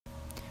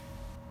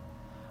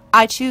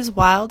I choose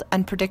wild,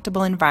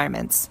 unpredictable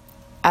environments,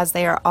 as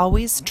they are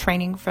always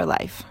training for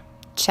life.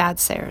 Chad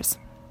Sayers.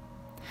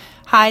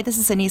 Hi, this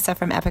is Anissa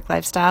from Epic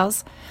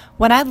Lifestyles.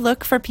 When I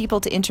look for people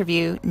to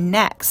interview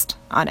next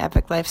on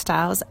Epic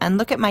Lifestyles and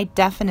look at my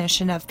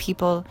definition of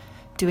people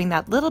doing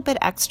that little bit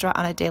extra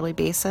on a daily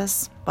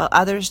basis while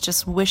others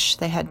just wish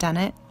they had done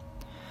it,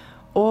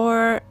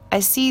 or I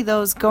see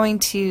those going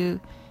to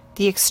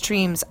the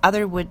extremes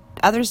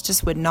others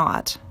just would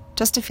not,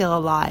 just to feel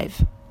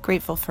alive,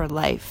 grateful for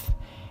life,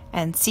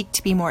 and seek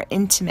to be more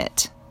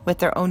intimate with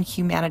their own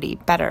humanity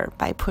better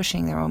by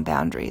pushing their own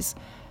boundaries.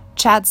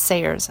 Chad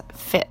Sayers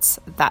fits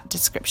that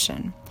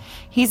description.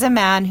 He's a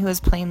man who is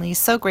plainly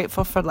so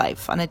grateful for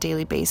life on a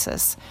daily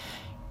basis.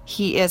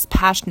 He is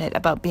passionate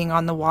about being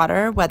on the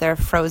water, whether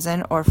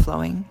frozen or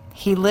flowing.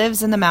 He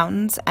lives in the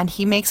mountains, and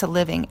he makes a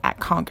living at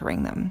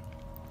conquering them,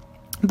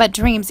 but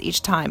dreams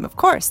each time, of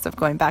course, of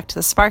going back to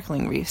the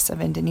sparkling reefs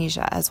of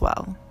Indonesia as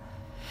well.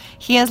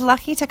 He is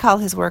lucky to call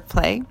his work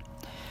play,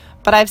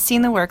 but I've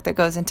seen the work that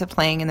goes into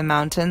playing in the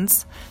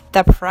mountains,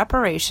 the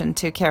preparation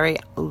to carry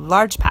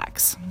large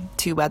packs,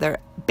 to weather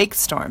big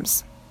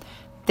storms.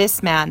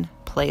 This man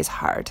plays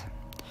hard.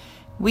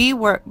 We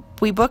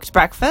booked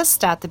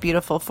breakfast at the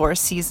beautiful Four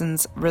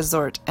Seasons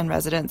Resort and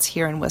Residence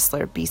here in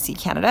Whistler, BC,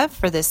 Canada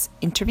for this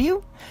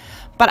interview.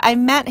 But I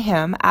met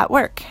him at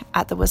work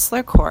at the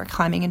Whistler Core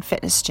Climbing and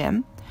Fitness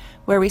Gym,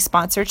 where we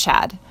sponsor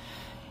Chad.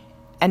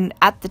 And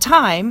at the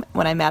time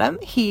when I met him,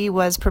 he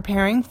was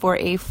preparing for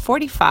a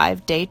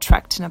 45-day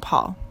trek to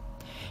Nepal.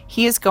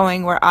 He is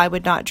going where I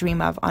would not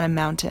dream of on a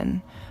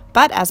mountain.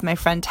 But as my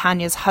friend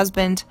Tanya's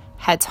husband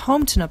heads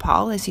home to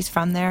Nepal, as he's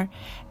from there,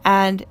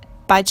 and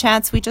by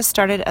chance, we just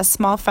started a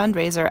small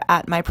fundraiser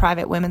at my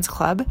private women's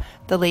club,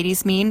 the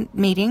ladies'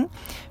 meeting,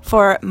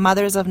 for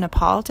mothers of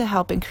Nepal to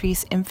help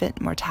increase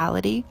infant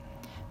mortality.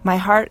 My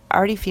heart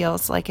already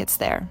feels like it's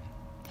there.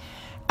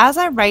 As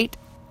I write,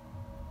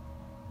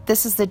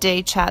 this is the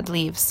day Chad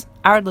leaves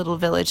our little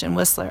village in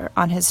Whistler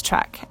on his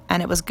trek,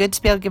 and it was good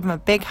to be able to give him a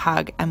big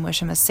hug and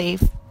wish him a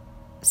safe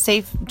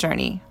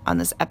journey on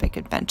this epic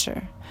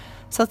adventure.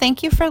 So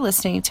thank you for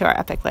listening to our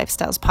Epic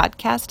Lifestyles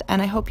podcast,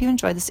 and I hope you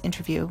enjoy this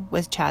interview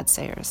with Chad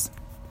Sayers.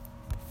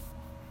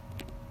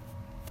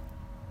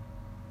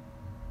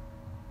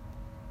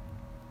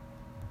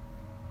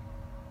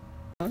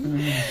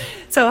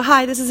 So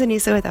hi, this is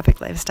Anissa with Epic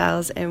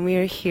Lifestyles, and we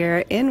are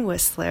here in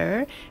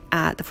Whistler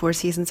at the Four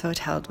Seasons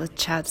Hotel with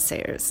Chad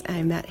Sayers.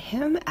 I met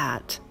him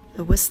at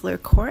the Whistler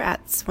Core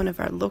at one of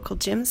our local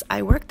gyms.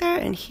 I work there,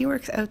 and he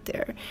works out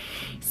there.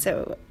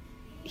 So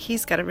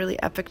he's got a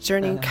really epic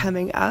journey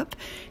coming up,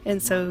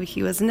 and so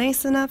he was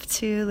nice enough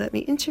to let me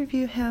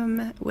interview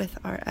him with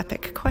our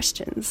epic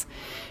questions.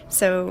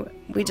 So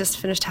we just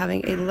finished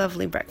having a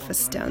lovely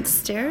breakfast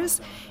downstairs,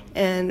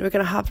 and we're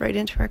going to hop right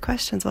into our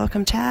questions.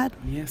 Welcome, Chad.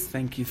 Yes,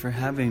 thank you for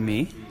having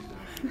me.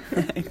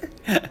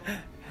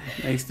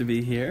 Nice to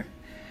be here.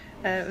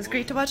 It was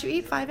great to watch you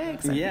eat 5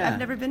 eggs. Yeah. I've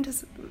never been to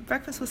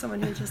breakfast with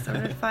someone who just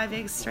ordered 5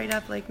 eggs straight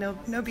up, like no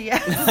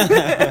BS.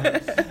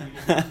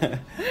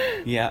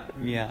 Yeah.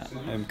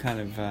 I'm kind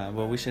of,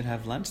 well, we should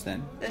have lunch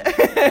then.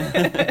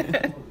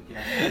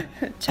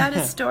 Chad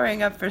is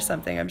storing up for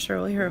something. I'm sure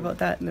we'll hear about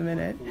that in a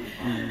minute.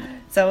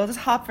 So we'll just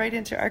hop right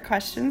into our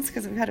questions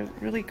because we've had a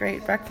really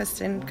great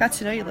breakfast and got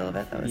to know you a little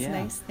bit. That was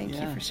nice. Thank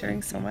you for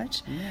sharing so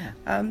much. Yeah.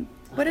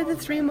 What are the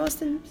 3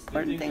 most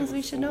important things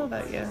we should know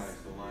about you?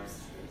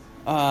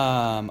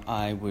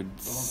 I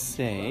would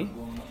say,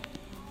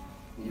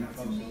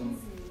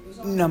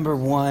 number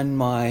 1,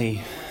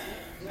 my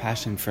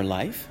passion for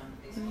life,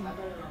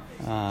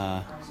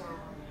 the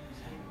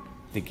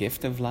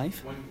gift of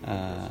life,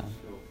 how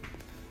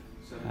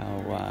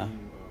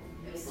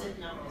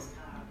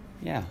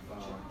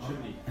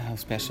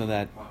special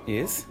that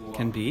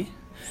can be.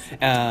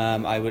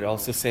 I would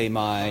also say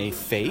my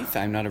faith.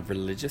 I'm not a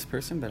religious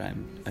person, but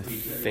I'm a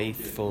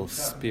faithful,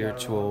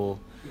 spiritual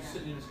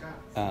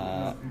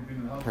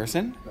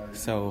person.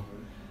 So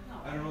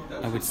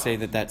I would say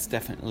that that's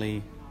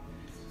definitely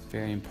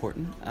very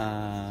important.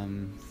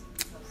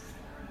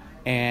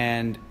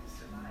 And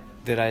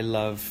that I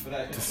love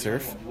to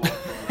surf.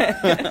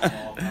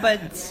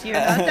 But you're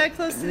not that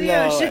close to the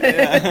ocean.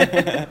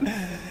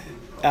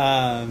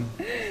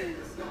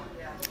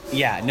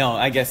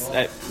 I guess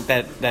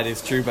that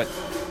is true, but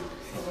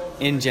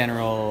in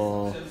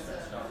general,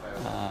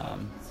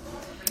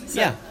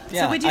 So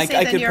would you say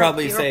I could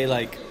probably say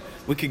like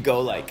we could go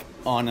like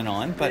on and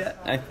on, but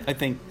I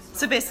think.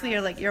 So basically,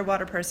 you're a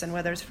water person,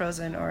 whether it's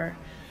frozen or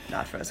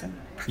not frozen.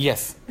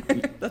 Yes.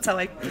 That's how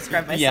I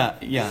describe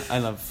myself. Yeah. I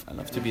love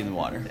to be in the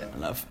water.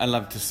 I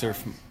love to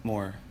surf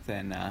more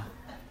than.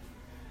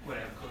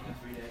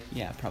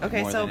 Probably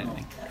okay, more so than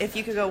anything. If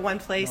you could go one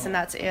place and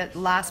that's it,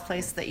 last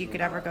place that you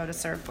could ever go to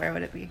surf, where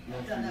would it be?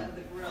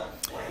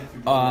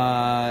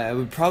 It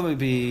would probably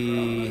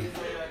be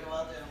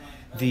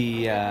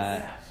the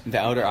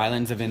outer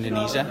islands of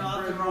Indonesia,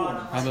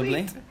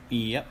 probably.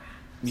 Sweet.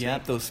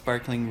 Yep. Those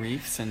sparkling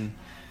reefs and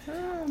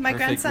my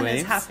Perfect grandson is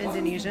waves. half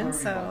Indonesian,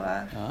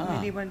 so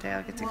maybe one day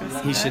I'll get to go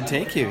see He should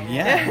take you,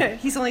 yeah.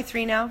 He's only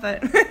 3 now,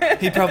 but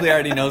He probably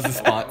already knows the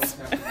spots.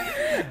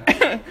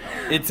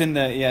 It's in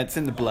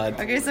the blood.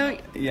 okay. So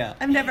Yeah.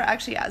 I've never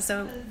actually asked.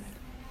 So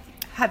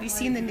have you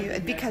seen the new?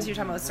 Because you're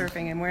talking about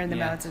surfing and we're in the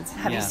Yeah. mountains.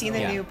 Have you Yeah, seen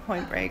the yeah. new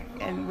Point Break?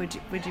 And would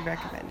you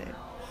recommend it?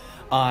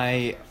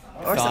 I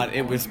Or thought some-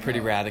 it was pretty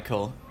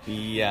radical.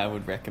 Yeah, I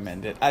would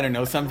recommend it. I don't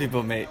know. Some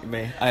people may.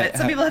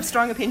 Some people have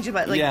strong opinions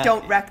about like Yeah.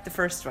 don't wreck the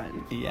first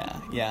one.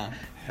 Yeah.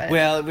 But-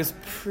 Well, it was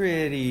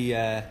pretty.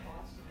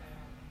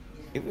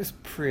 It was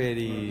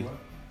pretty,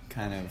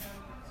 kind of.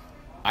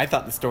 I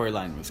thought the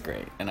storyline was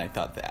great, and I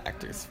thought the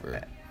actors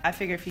were I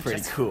figure if you pretty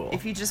just cool.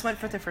 if you just went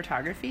for the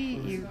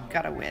photography, you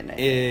gotta win.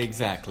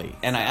 Exactly.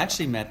 And I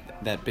actually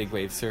met that big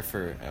wave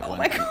surfer at Oh one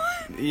my point.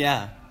 God.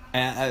 Yeah.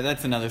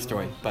 That's another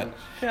story. But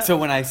Yeah. so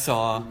when I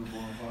saw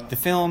the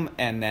film,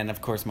 and then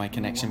of course my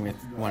connection with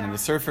one of the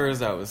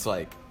surfers, I was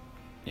like,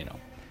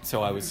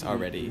 so I was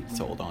already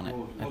sold on it.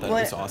 I thought it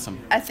was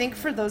awesome. I think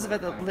for those of us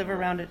that live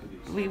around it,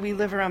 we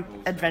live around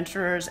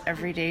adventurers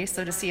every day,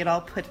 so to see it all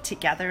put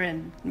together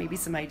and maybe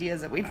some ideas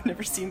that we've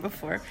never seen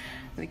before,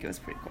 I think it was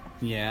pretty cool.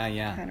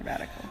 Yeah. Kind of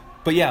radical.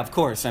 But yeah, of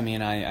course. I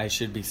mean, I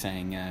should be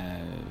saying,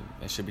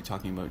 I should be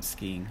talking about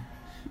skiing,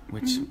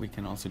 which we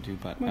can also do.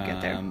 But We'll get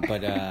there.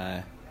 but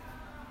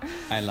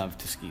I love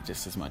to ski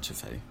just as much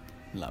as I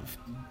love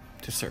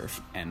to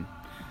surf, and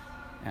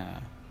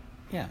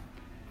yeah.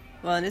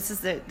 Well, and this is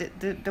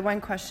the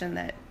one question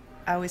that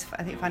I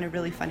find it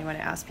really funny when I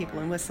ask people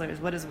in Whistler is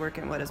what is work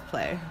and what is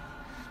play?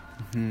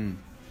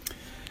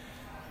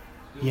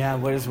 Yeah,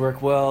 what is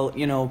work? Well,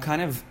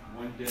 kind of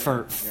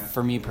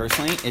for me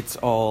personally, it's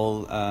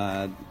all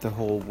the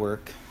whole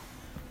work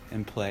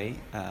and play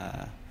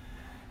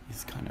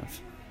is kind of,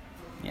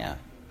 yeah.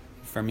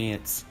 For me,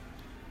 it's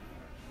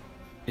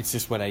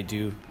just what I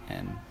do,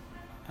 and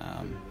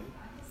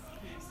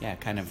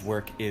kind of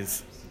work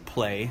is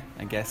play,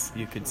 I guess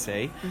you could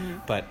say,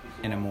 but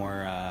in a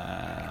more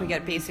Can we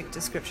get a basic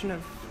description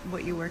of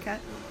what you work at?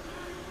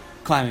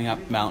 climbing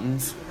up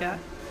mountains,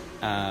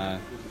 Yeah.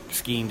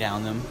 skiing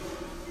down them,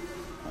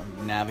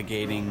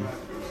 navigating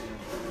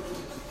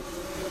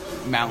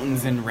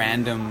mountains in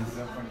random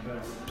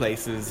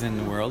places in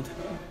the world,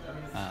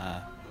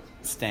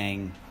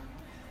 staying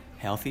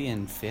healthy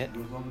and fit,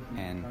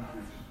 and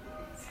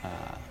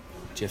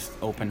just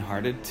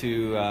open-hearted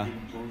to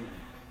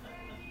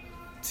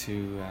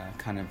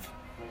kind of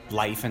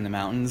life in the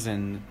mountains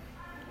and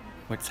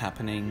what's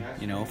happening,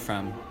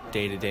 from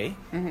day to day.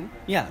 Mm-hmm.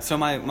 Yeah, so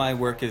my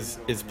work is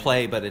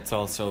play, but it's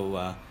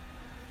also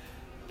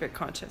Very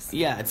conscious.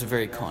 yeah, it's a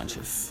very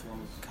conscious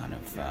kind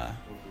of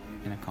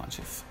in a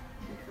conscious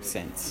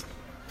sense.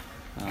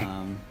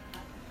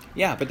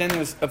 Yeah, but then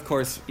there's, of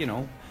course,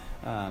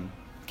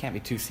 can't be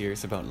too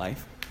serious about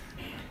life.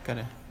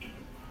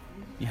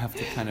 You have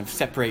to kind of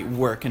separate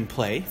work and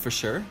play for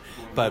sure.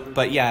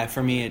 But yeah,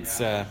 for me, it's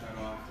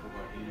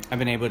I've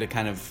been able to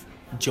kind of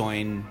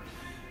join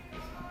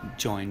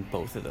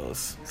both of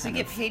those. So you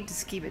get paid to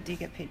ski, but do you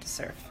get paid to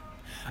surf?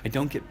 I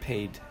don't get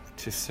paid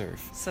to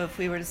surf. So if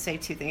we were to say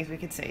two things, we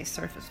could say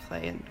surf is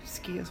play and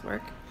ski is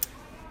work.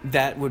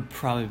 That would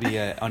probably be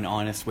an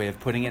honest way of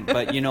putting it.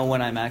 But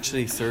when I'm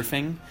actually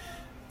surfing,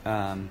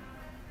 and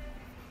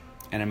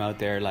I'm out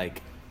there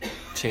like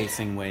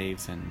chasing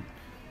waves and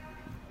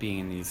being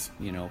in these,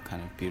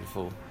 kind of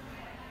beautiful,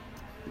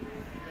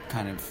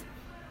 kind of,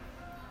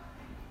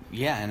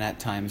 and at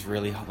times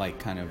really like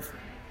kind of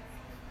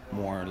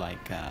more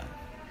like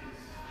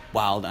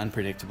wild,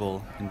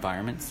 unpredictable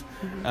environments.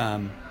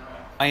 Mm-hmm.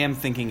 I am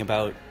thinking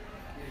about,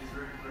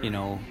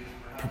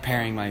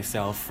 preparing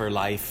myself for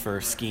life,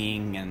 for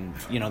skiing, and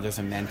there's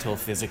a mental,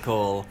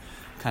 physical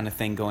kind of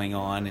thing going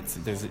on. It's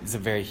a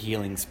very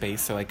healing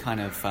space, so I kind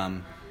of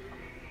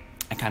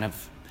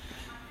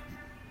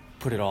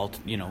put it all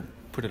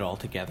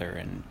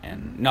together,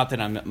 and not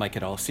that I'm like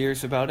at all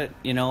serious about it,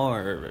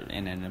 or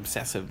in an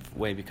obsessive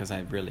way, because I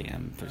really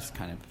am.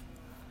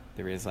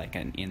 There is like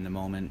an in the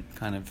moment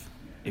kind of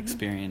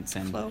experience,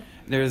 and Flow.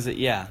 there's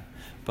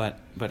but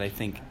I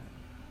think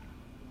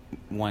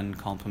one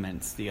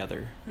complements the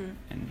other,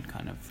 and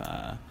kind of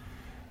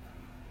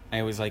I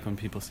always like when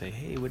people say,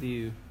 hey, what are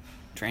you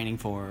training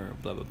for,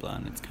 blah blah blah,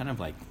 and it's kind of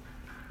like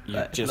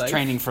you're just life.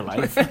 training for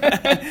life.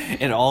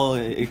 It all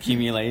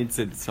accumulates.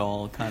 It's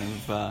all kind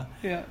of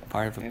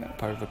part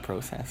of a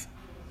process.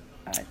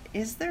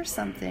 Is there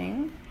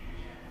something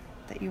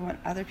that you want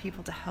other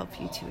people to help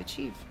you to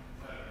achieve?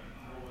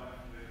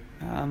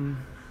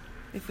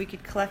 If we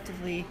could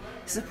collectively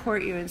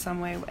support you in some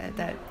way,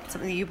 that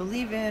something that you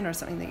believe in or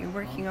something that you're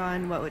working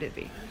on, what would it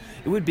be?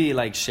 It would be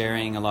like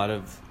sharing a lot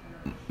of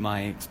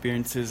my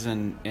experiences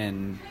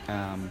and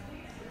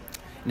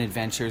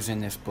adventures in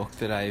this book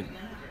that I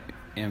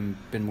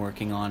been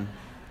working on.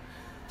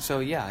 So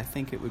yeah, I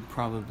think it would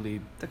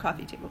probably The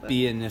coffee table book.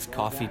 be in this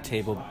coffee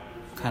table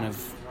kind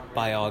of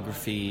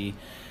biography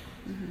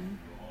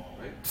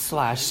 /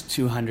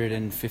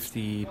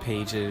 250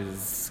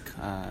 pages.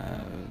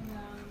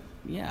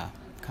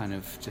 Kind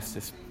of just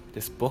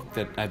this book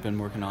that I've been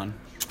working on.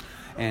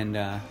 And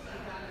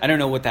I don't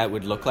know what that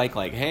would look like.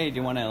 Like, hey, do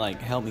you want to like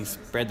help me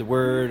spread the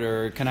word,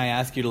 or can I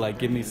ask you to like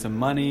give me some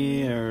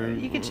money? Or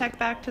you can check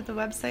back to the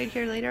website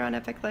here later on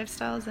Epic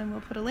Lifestyles, and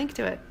we'll put a link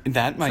to it.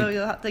 That might.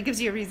 So that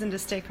gives you a reason to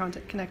stay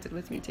connected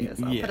with me too.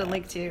 So I'll put a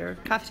link to your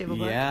coffee table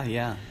book.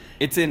 Yeah.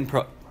 It's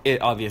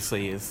it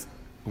obviously is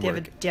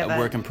work, do you have a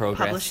work in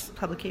progress.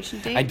 Publication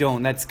date? I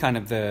don't. That's kind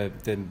of the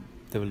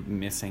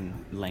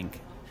missing link.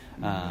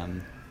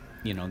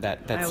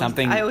 That's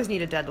something. I always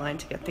need a deadline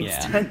to get things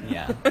done.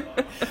 Yeah.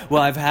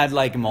 Well, I've had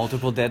like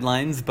multiple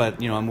deadlines,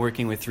 but I'm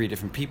working with 3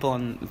 different people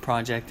on the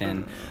project,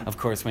 and of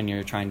course, when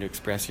you're trying to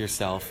express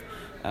yourself,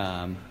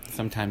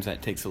 sometimes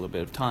that takes a little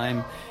bit of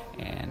time.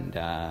 And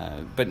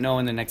but no,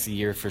 in the next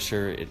year for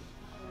sure, it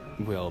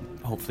will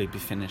hopefully be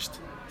finished.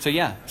 So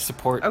yeah,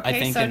 support. Okay, I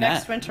think so in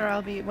next that.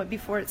 winter,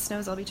 before it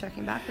snows, I'll be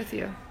checking back with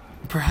you.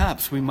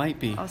 Perhaps we might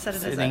be. I'll set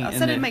it sitting in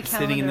my calendar.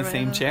 Sitting in the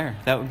same chair.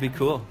 That would be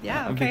cool. Yeah,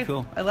 that would okay. be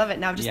cool. I love it.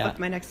 Now I've just booked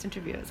my next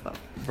interview as well.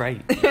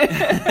 Right.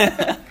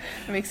 It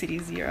makes it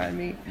easier on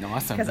me.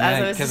 Awesome. Because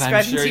as I was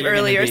describing to you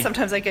earlier,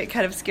 sometimes I get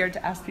kind of scared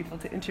to ask people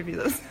to interview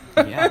those.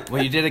 Yeah.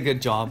 Well, you did a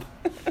good job,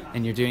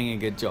 and you're doing a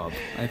good job.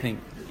 I think.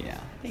 Yeah.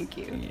 Thank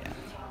you. Yeah.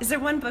 Is there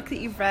one book that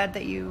you've read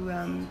that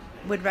you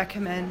would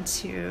recommend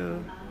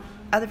to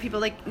other people,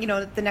 like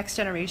the next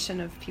generation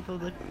of people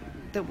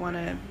that want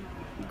to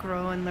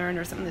grow and learn,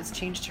 or something that's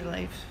changed your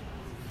life?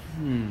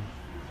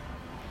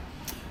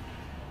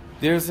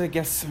 I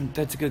guess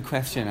that's a good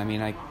question. I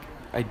mean,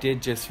 I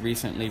did just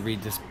recently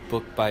read this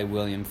book by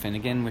William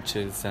Finnegan, which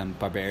is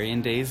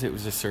Barbarian Days. It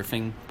was a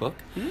surfing book,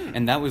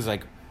 and that was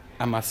like,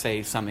 I must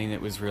say, something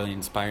that was really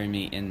inspiring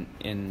me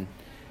in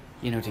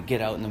to get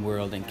out in the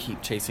world and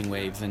keep chasing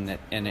waves, and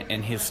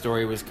his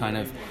story was kind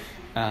of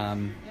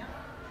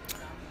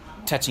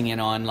touching in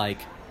on like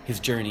his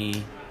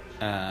journey.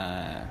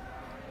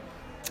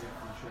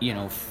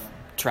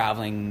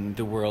 Traveling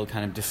the world,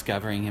 kind of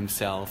discovering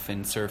himself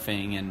and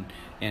surfing,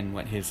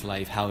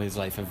 and how his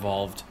life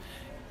evolved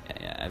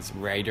as a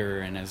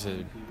writer, and as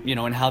a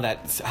and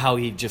how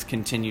he just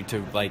continued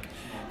to like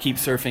keep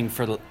surfing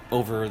for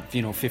over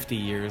 50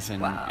 years,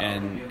 and wow.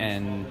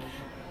 and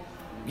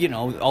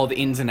all the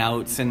ins and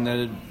outs, and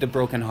the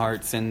broken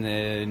hearts, and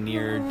the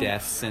near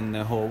deaths, and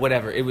the whole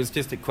whatever. It was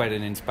just quite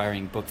an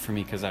inspiring book for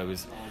me, because I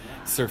was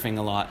surfing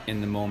a lot in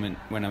the moment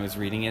when I was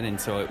reading it, and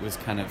so it was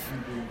kind of...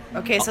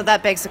 Okay, so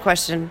that begs the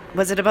question,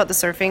 was it about the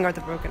surfing or the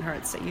broken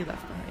hearts that you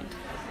left behind?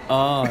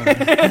 Oh.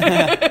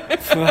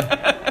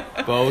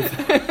 Both.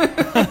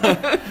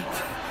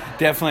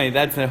 Definitely,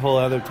 that's a whole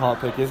other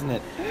topic, isn't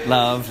it?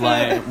 Love,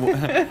 life,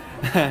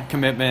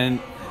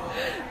 commitment.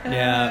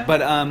 Yeah, but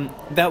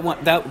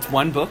that's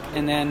one book,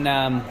 and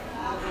then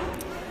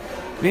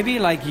maybe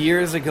like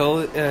years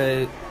ago,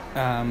 the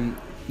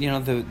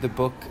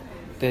book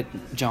that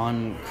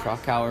John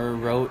Krakauer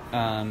wrote,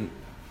 I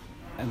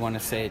want to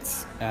say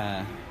it's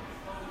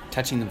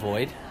Touching the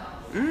Void,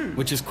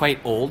 which is quite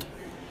old.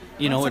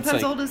 Sometimes it's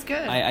like, old is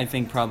good. I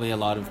think probably a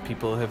lot of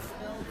people have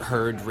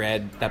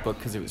read that book,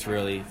 because it was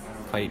really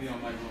quite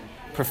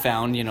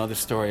profound. The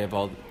story of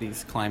all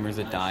these climbers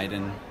that died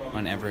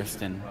on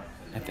Everest, and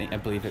I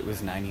believe it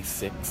was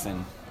 96,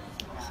 and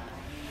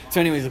so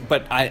anyways,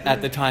 but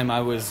at the time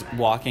I was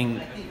walking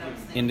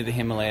into the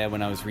Himalaya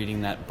when I was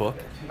reading that book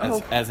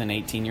as an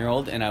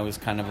 18-year-old, and I was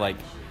kind of like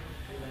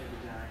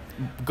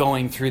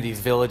going through these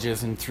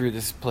villages and through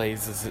this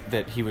places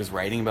that he was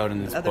writing about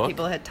in this book. Other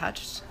people had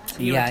touched. So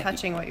you were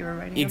touching what you were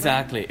writing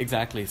about.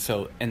 Exactly.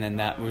 So, and then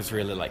that was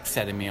really like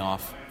setting me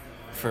off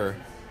for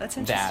That's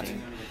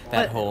interesting.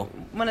 that whole...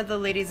 One of the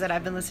ladies that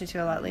I've been listening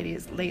to a lot lately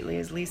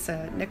is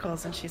Lisa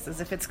Nichols, and she says,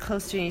 if it's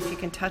close to you, if you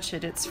can touch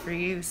it, it's for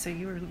you. So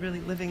you were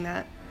really living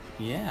that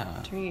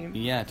dream.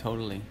 Yeah,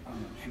 totally.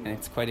 And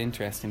it's quite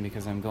interesting,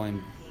 because I'm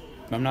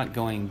not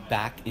going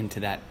back into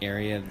that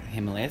area of the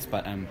Himalayas,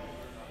 but I'm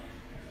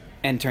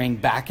entering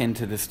back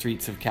into the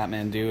streets of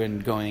Kathmandu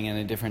and going in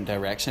a different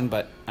direction,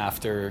 but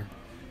after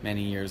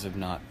many years of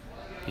not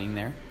being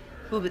there.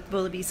 Will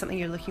it be something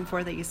you're looking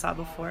for that you saw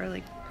before,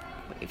 like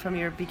from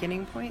your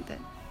beginning point, that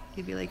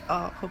you'd be like,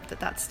 oh, hope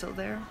that's still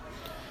there?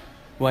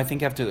 Well, I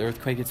think after the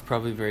earthquake, it's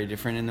probably very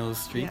different in those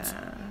streets.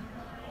 Yeah.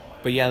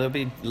 But yeah, there'll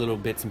be little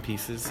bits and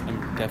pieces,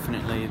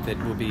 definitely that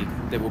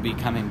will be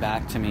coming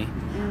back to me.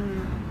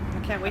 I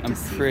can't wait to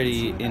see. I'm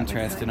pretty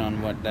interested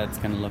on what that's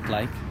going to look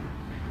like.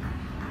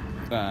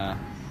 But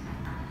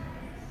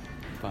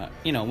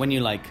when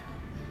you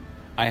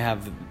I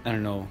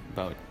don't know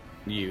about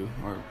you,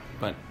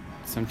 but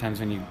sometimes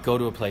when you go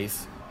to a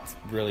place, it's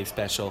really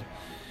special.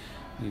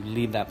 You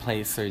leave that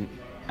place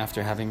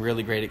after having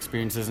really great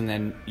experiences, and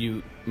then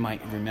you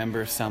might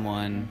remember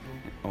someone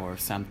or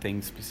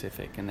something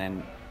specific, and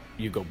then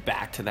you go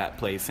back to that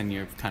place, and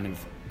you've kind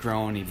of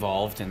grown,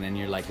 evolved, and then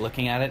you're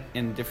looking at it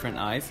in different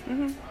eyes.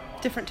 Mm-hmm.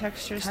 Different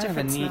textures, kind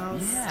different of a neat,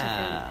 smells.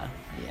 Yeah.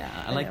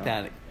 I like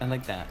that.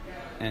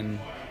 And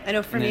I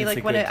know for me,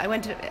 when I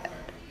went to...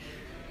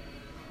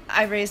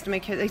 I raised my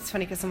kids. It's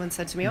funny because someone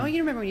said to me, "Oh, you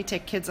remember when you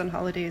take kids on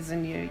holidays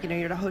and you're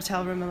in a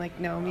hotel room?" I'm like,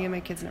 "No, me and my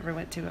kids never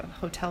went to a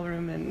hotel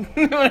room and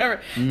whatever."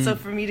 So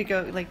for me to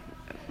go,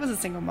 was a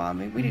single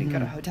mom. We didn't go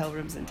to hotel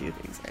rooms and do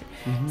things,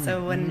 right?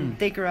 So when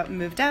they grew up and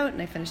moved out,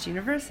 and I finished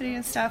university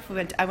and stuff,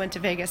 I went to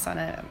Vegas on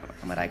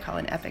what I call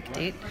an epic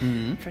date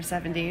for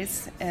 7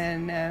 days,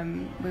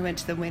 and we went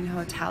to the Wynn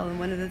Hotel. And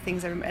one of the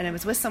things and I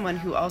was with someone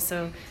who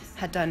also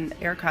had done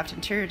aircraft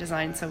interior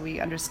design, so we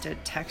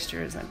understood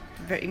textures. And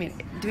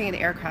doing an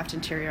aircraft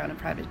interior on a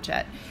private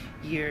jet,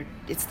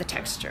 it's the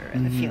texture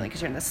and the feeling,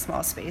 because you're in this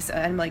small space.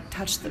 And I'm like,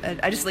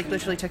 I just like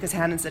literally took his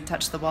hand and said,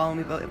 touch the wall, and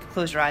we both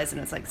closed your eyes, and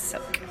it's like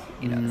silk,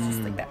 it's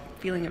just like that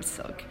feeling of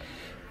silk.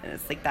 And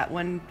it's like that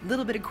one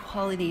little bit of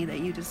quality that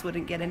you just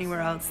wouldn't get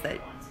anywhere else, that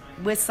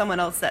with someone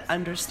else that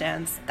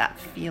understands that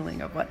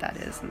feeling of what that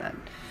is, and that,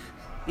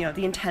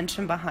 the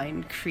intention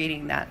behind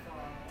creating that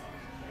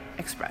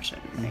expression,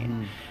 right?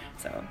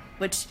 So,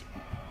 which,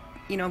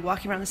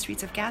 walking around the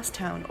streets of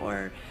Gastown,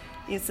 or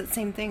it's the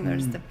same thing.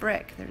 There's the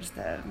brick. There's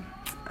the.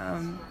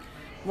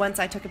 Once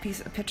I took a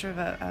picture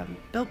of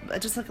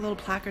just like a little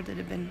placard that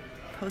had been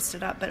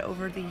posted up, but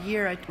over the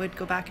year I would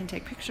go back and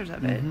take pictures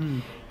of it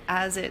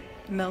as it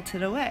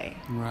melted away.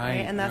 Right.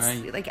 And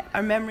that's like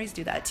our memories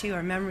do that too.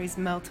 Our memories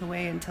melt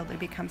away until they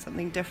become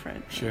something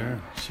different.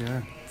 Sure. So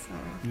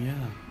yeah,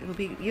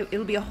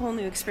 it'll be a whole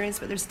new experience,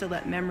 but there's still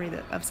that memory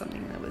of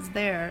something that was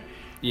there.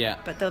 Yeah.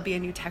 But there'll be a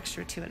new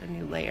texture to it, a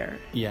new layer.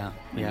 Yeah.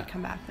 When you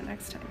come back the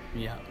next time.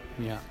 Yeah.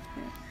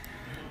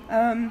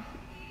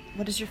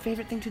 What is your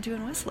favorite thing to do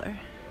in Whistler?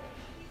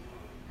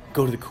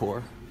 Go to the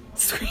core.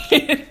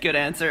 Sweet. Good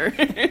answer.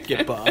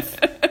 Get buff.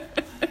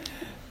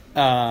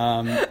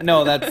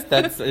 No,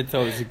 that's it's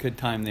always a good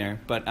time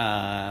there. But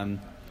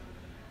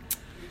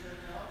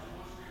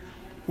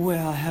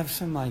well, I have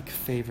some like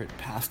favorite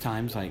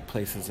pastimes, like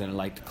places that I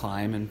like to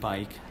climb and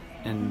bike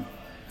and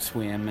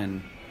swim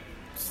and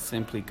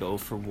simply go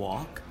for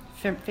walk.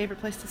 Favorite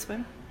place to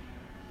swim?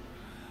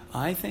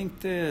 I think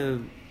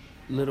the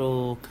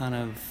little kind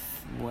of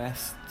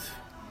northwest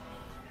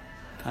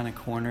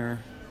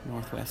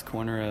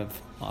corner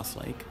of Lost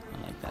Lake. I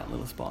like that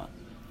little spot.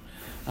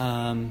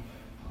 Oh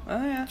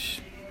yeah.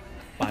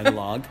 By the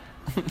log.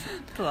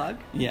 The log?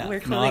 Yeah.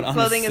 Where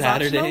clothing is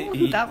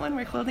optional? That one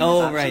where clothing is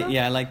optional? Oh, right.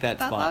 Yeah, I like that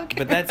spot. Log?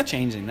 But that's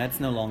changing. That's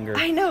no longer...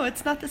 I know,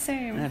 it's not the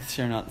same. That's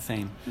sure not the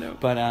same. No.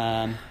 But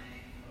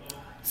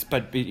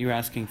you're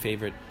asking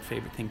favorite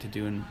thing to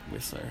do in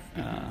Whistler.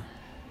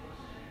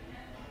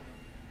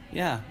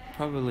 Yeah,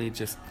 probably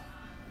just...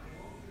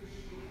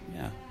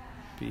 Yeah,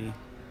 be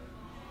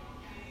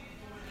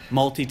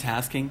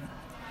multitasking.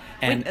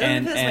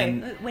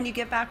 And when you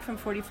get back from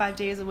 45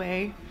 days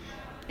away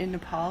in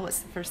Nepal, what's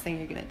the first thing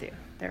you're going to do?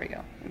 There we go.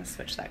 I'm going to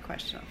switch that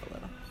question up a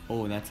little.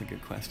 Oh, that's a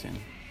good question.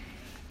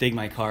 Dig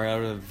my car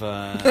out of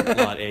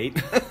Lot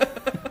 8.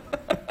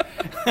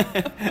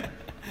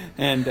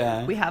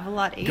 And we have a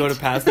Lot 8. Go to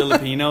Paso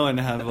Lupino and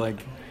have like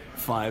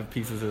 5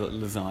 pieces of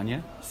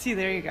lasagna. See,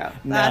 there you go.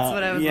 That's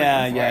what I was looking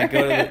for. Yeah.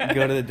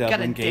 Go to the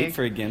Dublin Gate dig.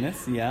 for a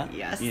Guinness. Yeah.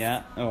 Yes.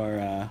 Yeah.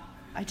 Or...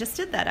 I just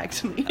did that,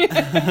 actually.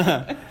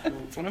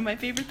 It's one of my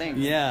favorite things.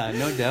 Yeah,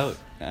 no doubt.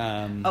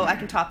 I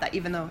can top that,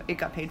 even though it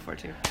got paid for,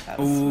 too. That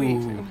was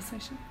sweet.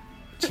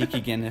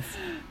 Cheeky Guinness.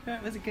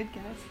 It was a good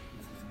Guinness.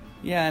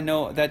 Yeah,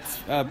 no, that's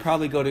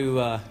probably go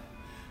to... I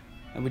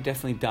would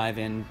definitely dive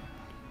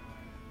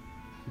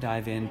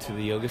into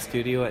the yoga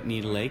studio at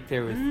Needle Lake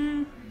there with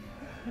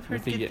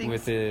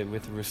the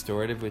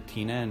restorative with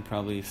Tina, and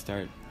probably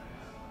start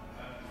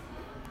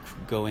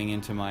going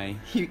into my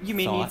you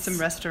may thoughts. Need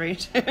some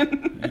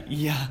restoration.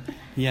 Yeah.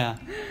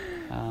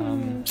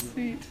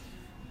 Sweet.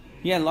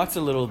 Yeah, lots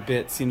of little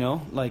bits,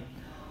 like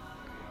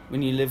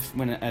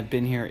when I've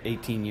been here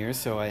 18 years,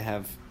 so I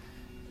have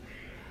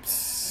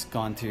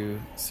gone through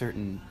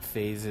certain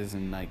phases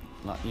and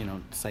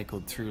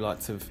cycled through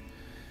lots of,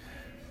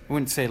 I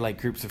wouldn't say like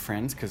groups of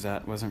friends, because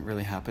that wasn't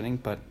really happening,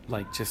 but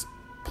like just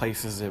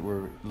places that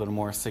were a little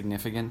more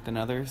significant than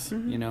others,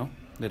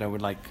 that I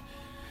would like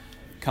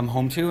come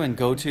home to and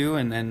go to,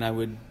 and then that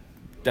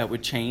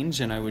would change,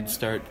 and I would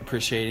start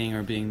appreciating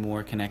or being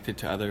more connected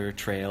to other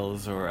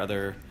trails or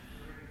other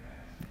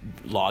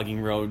logging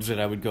roads that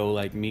I would go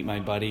like meet my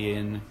buddy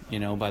in,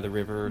 by the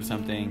river or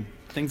something.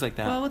 Things like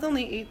that. Well, with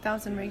only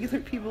 8,000 regular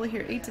people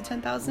here, 8 to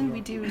 10,000,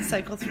 we do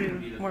cycle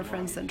through more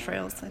friends than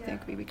trails. I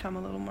think we become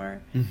a little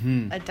more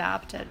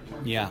adept at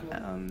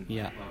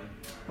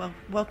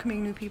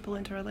welcoming new people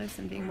into our lives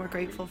and being more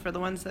grateful for the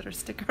ones that are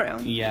stick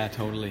around. Yeah,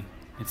 totally.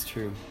 It's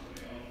true.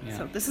 Yeah.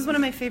 So this is one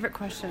of my favorite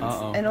questions.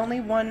 And only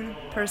one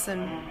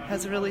person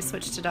has really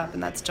switched it up,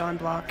 and that's John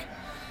Block.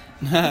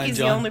 He's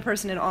the only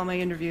person in all my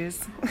interviews.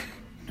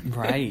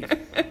 Right.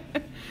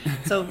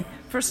 So,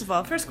 first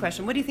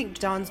question, what do you think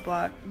Don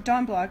Block,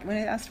 when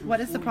I asked what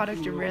is the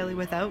product you're rarely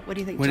without, what do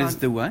you think What is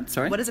the what?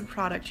 Sorry? What is a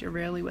product you're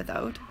rarely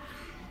without?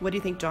 What do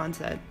you think John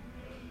said?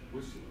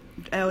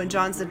 Oh, and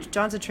John's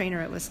a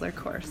trainer at Whistler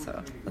Course,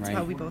 so that's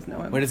how we both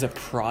know him. What is a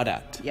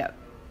product? Yep.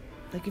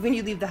 Like when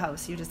you leave the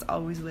house, you're just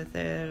always with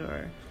it,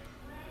 or...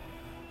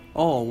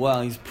 Oh,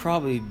 well, he's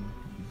probably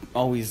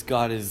always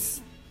got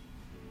his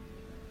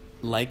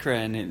Lycra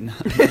and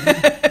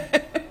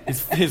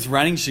his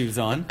running shoes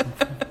on.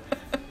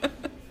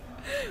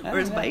 Or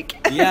his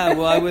bike. Yeah,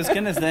 well, I was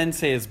gonna then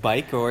say his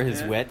bike or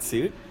his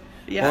wetsuit,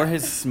 or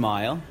his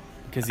smile,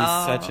 because he's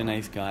such a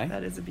nice guy.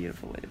 That is a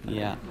beautiful way to put it.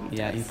 Yeah.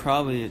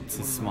 It's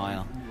his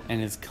smile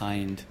and his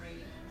kind,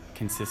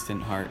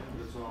 consistent heart.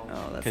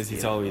 Oh, that's because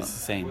he's always the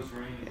same.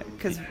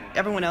 Because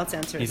everyone else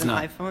answers an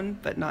iPhone,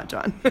 but not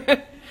John.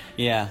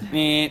 Yeah,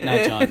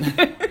 not John.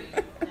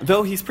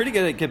 Though he's pretty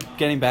good at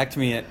getting back to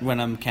me when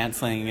I'm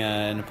canceling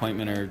an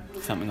appointment or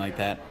something like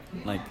that.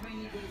 Like,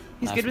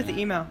 he's good with the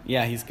email.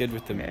 Yeah, he's good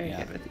with the Very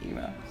good with the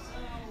email.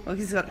 Well,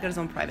 he's got his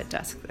own private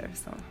desk there,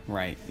 so.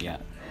 Right. Yeah.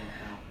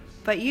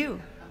 But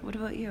you, what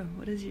about you?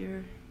 What is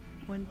your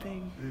one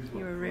thing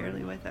you are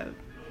rarely without?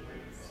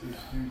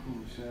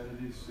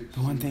 The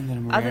one thing that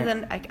I'm other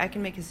than I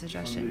can make a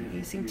suggestion.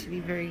 You seem to be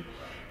very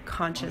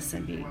conscious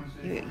and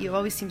you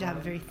always seem to have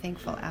a very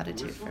thankful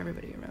attitude for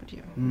everybody around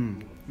you.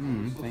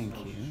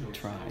 Thank you. I'll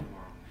try.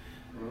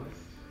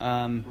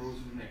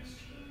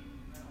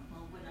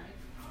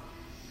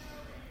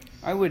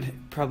 I would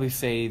probably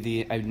say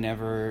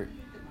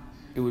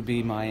it would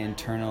be my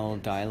internal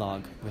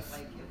dialogue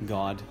with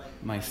God,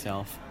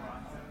 myself.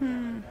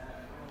 I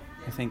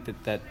think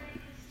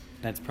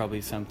that's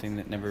probably something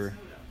that never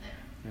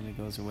really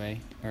goes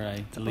away, or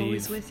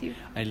always with you.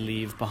 I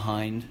leave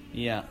behind.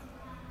 Yeah,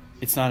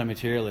 it's not a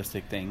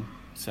materialistic thing,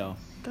 so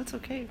that's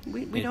okay.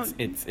 We don't.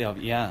 It's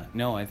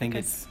no. I think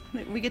it's.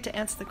 We get to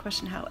answer the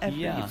question however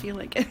you feel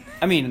like it.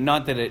 I mean,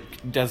 not that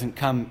it doesn't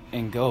come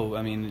and go.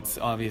 I mean, it's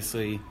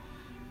obviously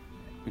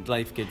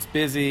life gets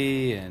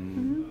busy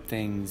and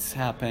things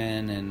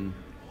happen and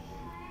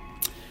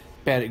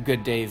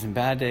good days and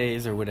bad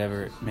days or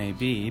whatever it may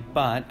be.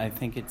 But I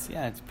think it's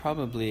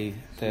probably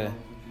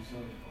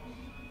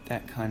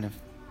that kind of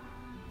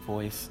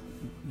voice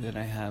that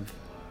I have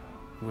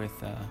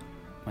with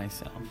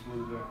myself.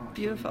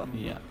 Beautiful.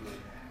 Yeah.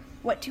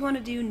 What do you want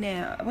to do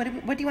now? What do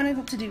you want to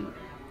hope to do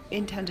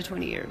in 10 to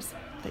 20 years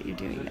that you're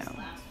doing now?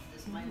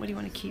 What do you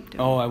want to keep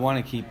doing? Oh, I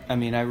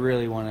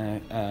really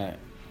want to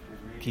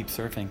keep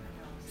surfing.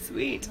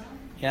 Sweet.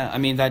 Yeah, I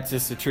mean, that's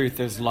just the truth.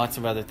 There's lots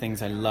of other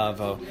things I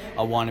love.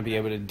 I want to be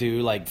able to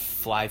do, like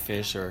fly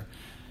fish or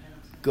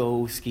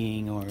go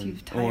skiing or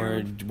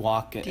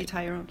walk. Do you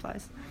tie your own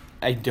flies?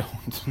 I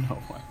don't know.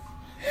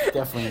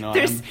 Definitely not.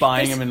 I'm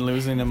buying them and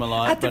losing them a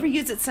lot. At the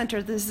Reuse It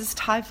Center, there's this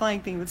tie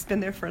flying thing that's been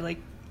there for like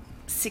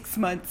 6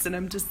 months, and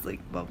I'm just like,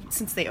 well,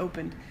 since they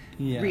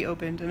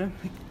reopened, and I'm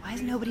like, why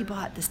has nobody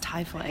bought this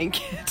tie flying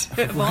kit?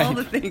 Of all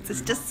the things, it's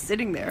just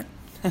sitting there.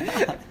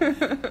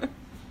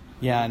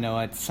 Yeah, no,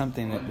 it's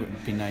something that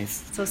would be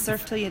nice. So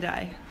surf till you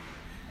die.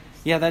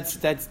 Yeah,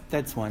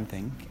 that's one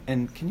thing.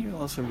 And can you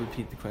also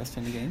repeat the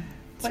question again?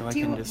 What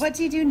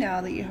do you do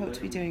now that you hope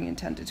to be doing in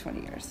 10 to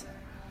 20 years?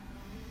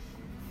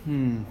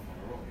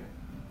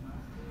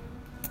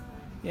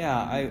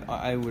 Yeah,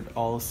 I would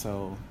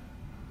also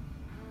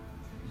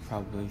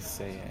probably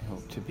say I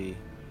hope to be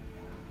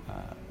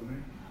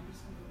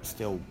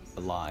still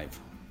alive,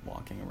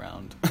 walking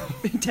around.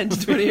 In 10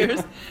 to 20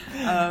 years?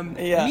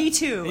 Me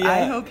too. Yeah,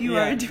 I hope you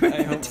are doing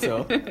I hope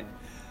so.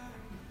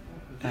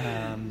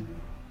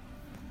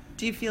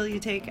 Do you feel you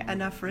take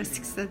enough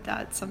risks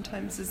that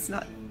sometimes it's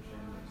not?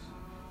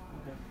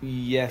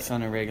 Yes,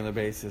 on a regular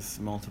basis,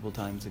 multiple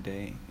times a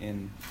day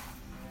in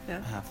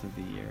half of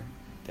the year,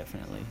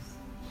 definitely,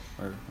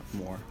 or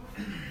more.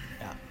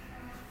 Yeah.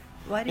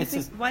 Why do you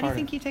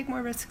think you take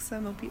more risks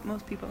than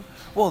most people?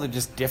 Well, they're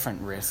just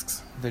different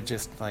risks. They're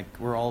just like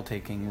we're all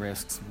taking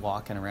risks,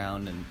 walking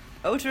around and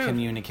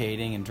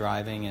communicating and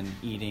driving and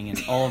eating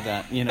and all of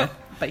that. You know,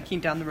 biking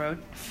down the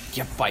road.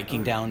 Yeah,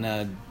 biking down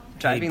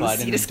driving the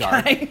Sea to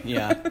Sky.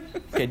 Yeah.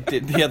 Okay.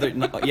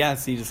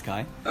 Sea to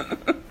Sky.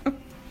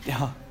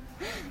 Yeah.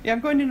 Yeah, I'm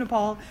going to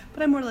Nepal,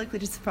 but I'm more likely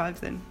to survive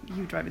than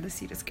you driving the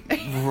Sea to Sky.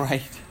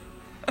 Right.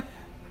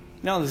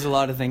 No, there's a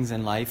lot of things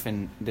in life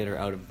that are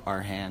out of our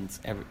hands.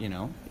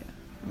 Yeah.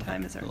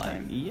 Time is our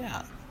time.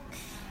 Yeah.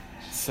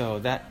 So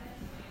that,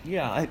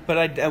 but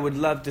I would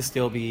love to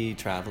still be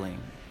traveling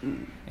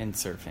and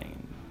surfing.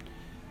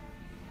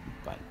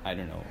 But I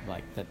don't know,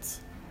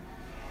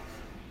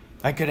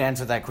 I could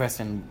answer that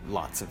question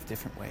lots of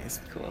different ways.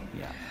 Cool.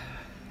 Yeah.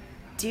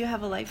 Do you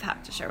have a life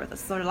hack to share with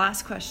us? So our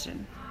last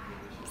question,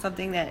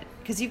 something that,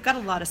 because you've got a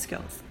lot of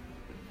skills.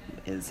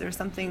 Is there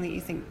something that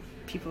you think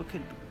people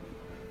could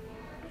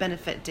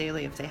benefit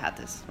daily if they had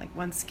this, like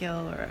one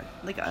skill or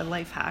like a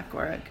life hack,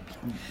 or it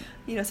could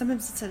be,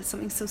 sometimes it's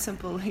something so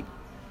simple like,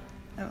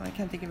 I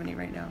can't think of any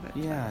right now, but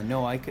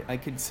I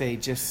could say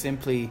just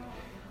simply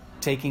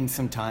taking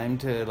some time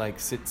to like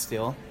sit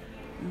still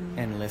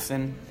and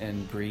listen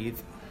and breathe,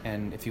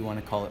 and if you want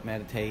to call it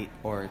meditate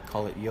or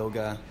call it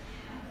yoga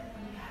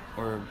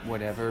or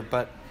whatever,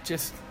 but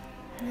just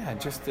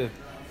to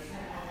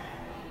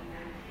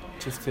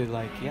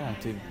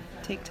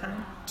take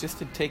time, just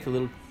to take a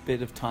little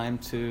bit of time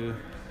to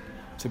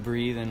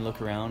breathe and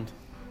look around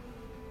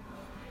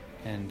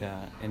and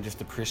just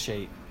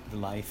appreciate the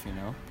life,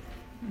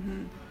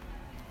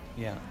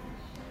 Yeah.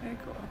 Very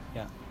cool.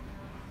 Yeah.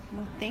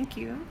 Well, thank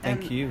you.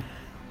 Thank you.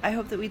 I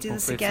hope that we do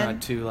this again.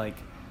 It's not too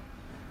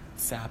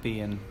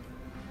sappy and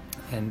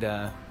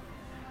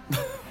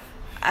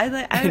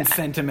and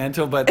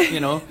sentimental, but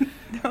No.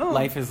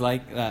 life is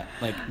like that.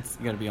 Like,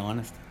 you got to be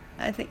honest.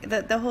 I think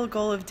that the whole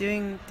goal of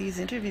doing these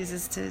interviews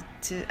is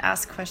to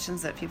ask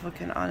questions that people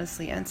can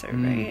honestly answer,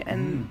 right?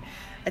 And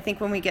I think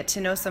when we get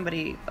to know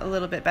somebody a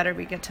little bit better,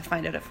 we get to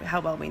find out how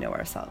well we know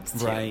ourselves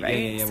too, Right. right?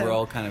 Yeah. So, We're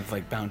all kind of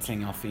like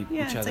bouncing off each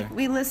it's other. like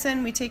we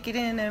listen, we take it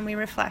in, and we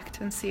reflect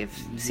and see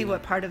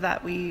what part of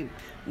that we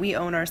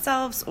own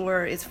ourselves,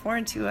 or is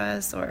foreign to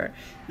us, or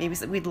maybe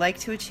we'd like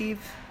to achieve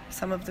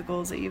some of the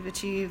goals that you've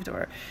achieved,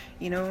 or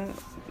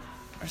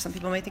or some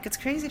people might think it's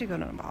crazy to go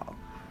to Nepal.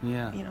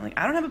 Yeah. Like,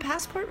 I don't have a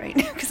passport right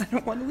now because I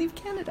don't want to leave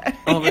Canada.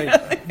 Oh,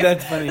 right.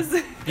 That's funny.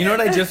 You know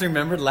what I just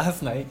remembered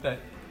last night?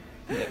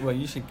 Well,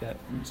 you should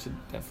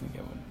definitely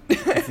get one.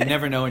 'Cause you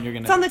never know when you're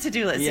gonna. It's on the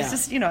to-do list. Yeah. It's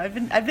just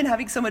I've been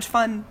having so much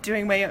fun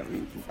doing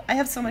I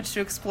have so much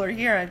to explore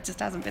here. It just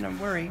hasn't been a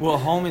worry. Well,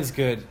 home is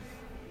good,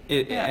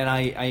 Yeah. and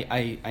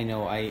I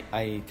know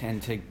I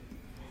tend to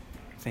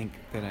think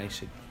that I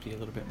should be a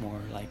little bit more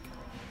like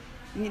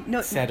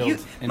settled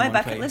in my one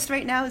bucket place. list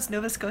right now is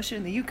Nova Scotia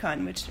and the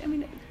Yukon, which it'd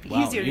be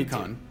Wow, easier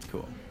Yukon, to do.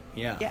 cool.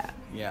 Yeah.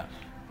 Yeah.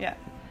 Yeah.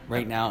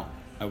 Right now,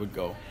 I would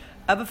go.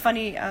 But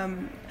funny,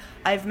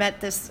 I've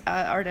met this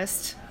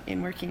artist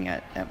in working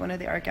at one of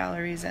the art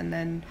galleries, and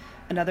then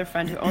another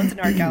friend who owns an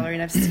art gallery,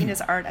 and I've seen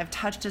his art, I've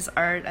touched his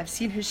art, I've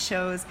seen his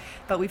shows,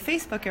 but we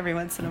Facebook every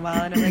once in a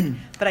while, and I'm like,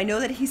 but I know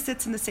that he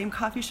sits in the same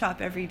coffee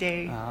shop every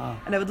day,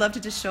 and I would love to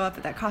just show up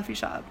at that coffee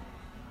shop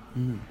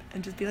and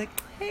just be like,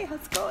 hey,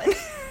 how's it going?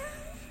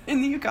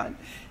 In the Yukon,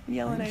 and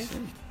yell and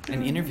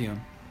And interview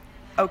him.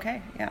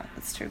 Okay, yeah,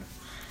 that's true.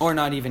 Or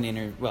not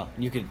even well,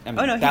 you could. I mean,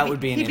 Oh no, that would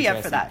be an he'd be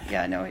up for interesting- that.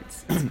 Yeah, no,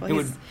 it's cool. It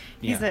would-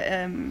 He's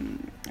a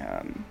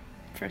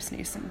First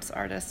Nations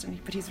artist,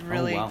 but he's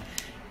really, wow.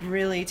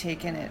 really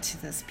taken it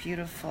to this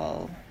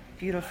beautiful,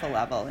 beautiful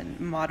level and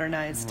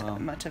modernized Wow.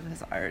 much of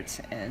his art.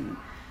 And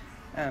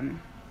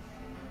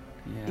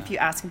Yeah. if you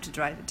ask him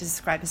to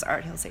describe his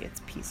art, he'll say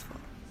it's peaceful.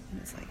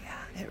 And it's like,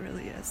 yeah, it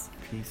really is.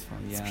 Peaceful,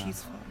 It's yeah.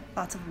 peaceful.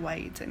 Lots of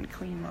white and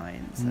clean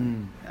lines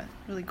and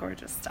really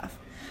gorgeous stuff.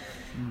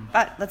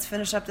 But let's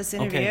finish up this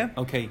interview.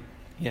 Okay.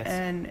 Yes.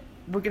 And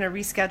we're going to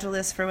reschedule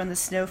this for when the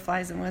snow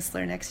flies in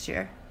Whistler next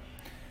year.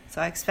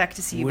 So I expect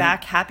to see you Wouldn't-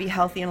 back happy,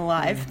 healthy, and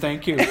alive.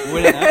 Thank you.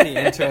 Wouldn't that be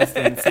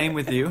interesting? Same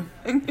with you.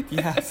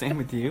 Yeah, same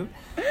with you.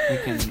 We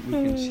can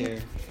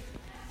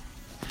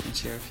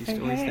share a few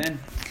stories Okay. then.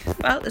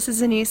 Well, this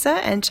is Anissa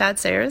and Chad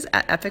Sayers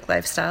at Epic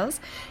Lifestyles.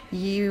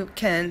 You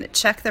can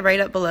check the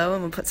write-up below,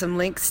 and we'll put some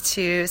links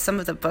to some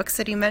of the books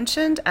that he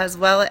mentioned, as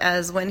well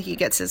as when he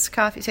gets his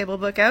coffee table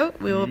book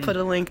out. We will put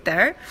a link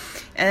there.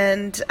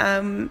 And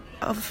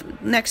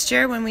next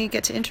year, when we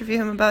get to interview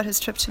him about his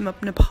trip to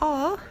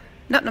Nepal,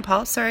 not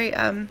Nepal, sorry,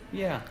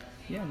 Yeah,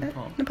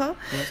 Nepal. Nepal,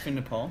 Western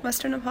Nepal.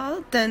 Western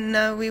Nepal,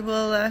 then we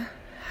will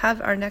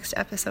have our next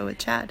episode with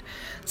Chad.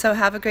 So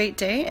have a great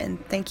day,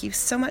 and thank you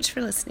so much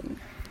for listening.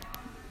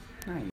 Nice.